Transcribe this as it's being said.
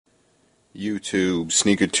YouTube,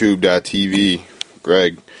 sneakertube.tv,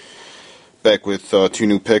 Greg, back with two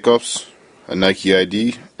new pickups, a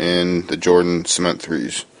NIKEiD and the Jordan Cement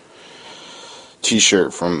 3s.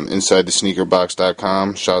 T-shirt from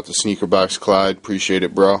InsideTheSneakerBox.com. Shout out to Sneakerbox Clyde, appreciate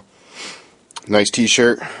it, bro. Nice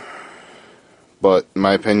t-shirt, but in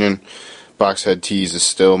my opinion, Boxhead Tees is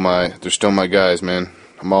still they're still my guys, man.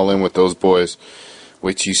 I'm all in with those boys.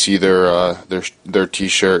 Wait till you see their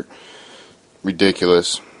t-shirt.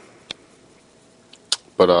 Ridiculous.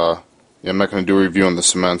 But yeah, I'm not going to do a review on the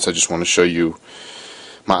cements. I just want to show you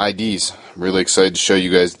my IDs. I'm really excited to show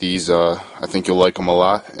you guys these. I think you'll like them a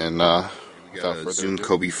lot. And without further Zoom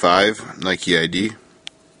Kobe 5 NIKEiD.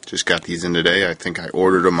 Just got these in today. I think I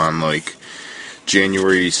ordered them on like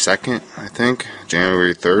January 2nd, I think.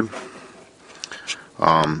 January 3rd.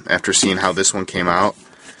 After seeing how this one came out,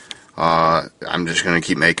 I'm just going to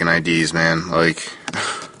keep making IDs, man. Like,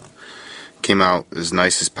 came out as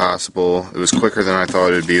nice as possible. It was quicker than I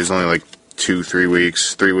thought it would be. It was only like 3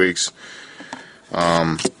 weeks.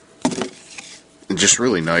 Just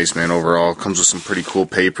really nice, man, overall. Comes with some pretty cool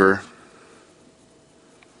paper.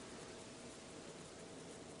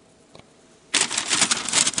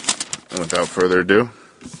 And without further ado,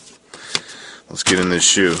 let's get in this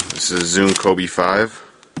shoe. This is Zoom Kobe 5.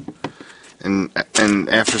 And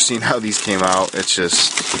after seeing how these came out, it's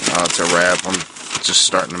just, it's a wrap. I'm just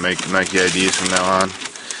starting to make NIKEiDs from now on.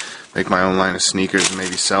 Make my own line of sneakers and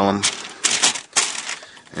maybe sell them.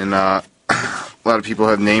 And a lot of people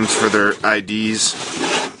have names for their IDs.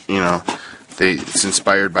 You know, it's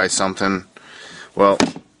inspired by something. Well,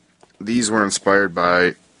 these were inspired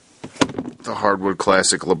by the Hardwood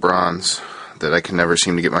Classic LeBrons that I can never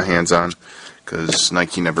seem to get my hands on because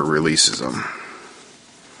Nike never releases them.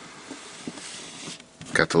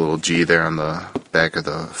 Got the little G there on the back of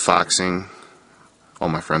the foxing. All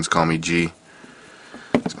my friends call me G.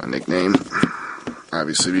 It's my nickname,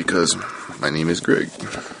 obviously, because my name is Greg.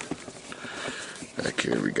 Back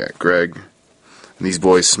here we got Greg. And these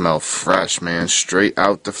boys smell fresh, man, straight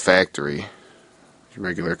out the factory.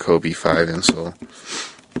 Regular Kobe 5 insole.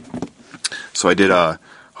 So I did a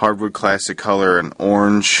Hardwood Classic color, an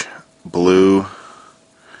orange, blue,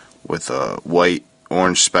 with a white,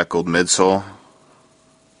 orange speckled midsole.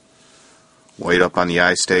 White up on the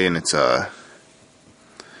eye stay, and it's I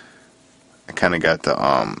kind of got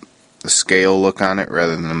the scale look on it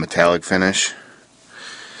rather than the metallic finish.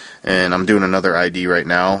 And I'm doing another ID right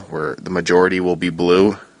now where the majority will be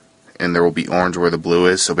blue and there will be orange where the blue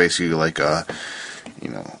is. So basically like a,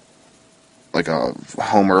 like a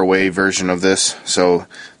home or away version of this. So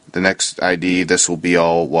the next ID, this will be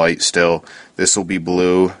all white still. This will be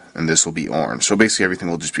blue and this will be orange. So basically everything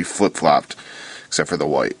will just be flip-flopped except for the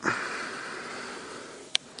white.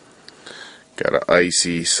 Got an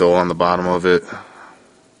icy sole on the bottom of it.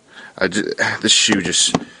 This shoe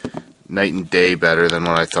just night and day better than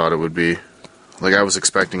what I thought it would be. Like, I was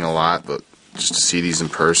expecting a lot, but just to see these in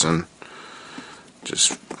person,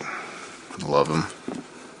 just love them.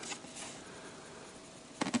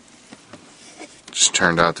 Just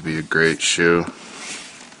turned out to be a great shoe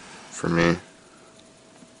for me.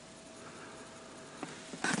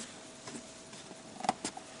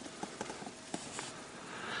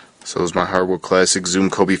 So is my Hardwood Classic Zoom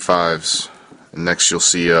Kobe 5s. And next you'll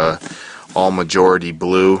see all majority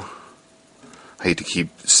blue. I hate to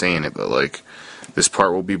keep saying it, but like this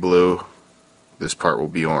part will be blue, this part will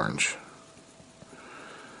be orange.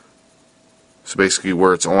 So basically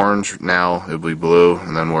where it's orange now it'll be blue,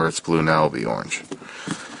 and then where it's blue now it'll be orange.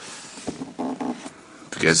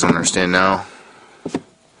 If you guys don't understand now,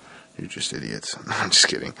 you're just idiots. I'm just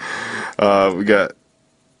kidding. We got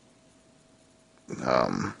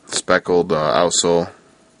speckled outsole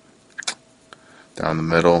down the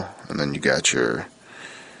middle, and then you got your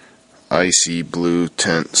icy blue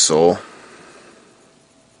tint sole,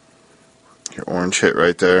 your orange hit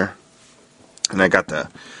right there, and I got the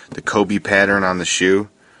Kobe pattern on the shoe.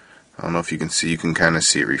 I don't know if you can see, you can kind of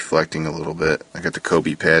see it reflecting a little bit. I got the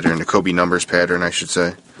Kobe pattern, the Kobe numbers pattern I should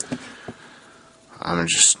say. I'm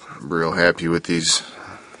just real happy with these.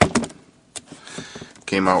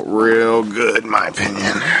 Came out real good in my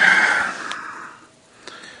opinion.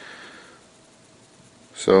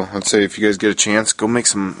 So let's say if you guys get a chance, go make a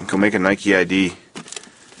NIKEiD.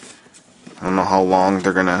 I don't know how long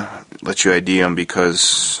they're gonna let you ID them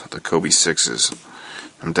because the Kobe 6s.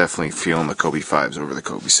 I'm definitely feeling the Kobe 5s over the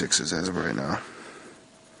Kobe 6s as of right now.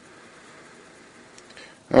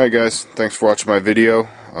 Alright guys, thanks for watching my video.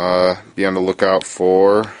 Be on the lookout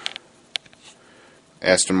for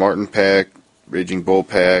Aston Martin pack, Raging Bull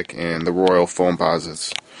pack, and the Royal Foam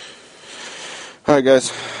Posits. Alright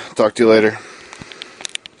guys, talk to you later.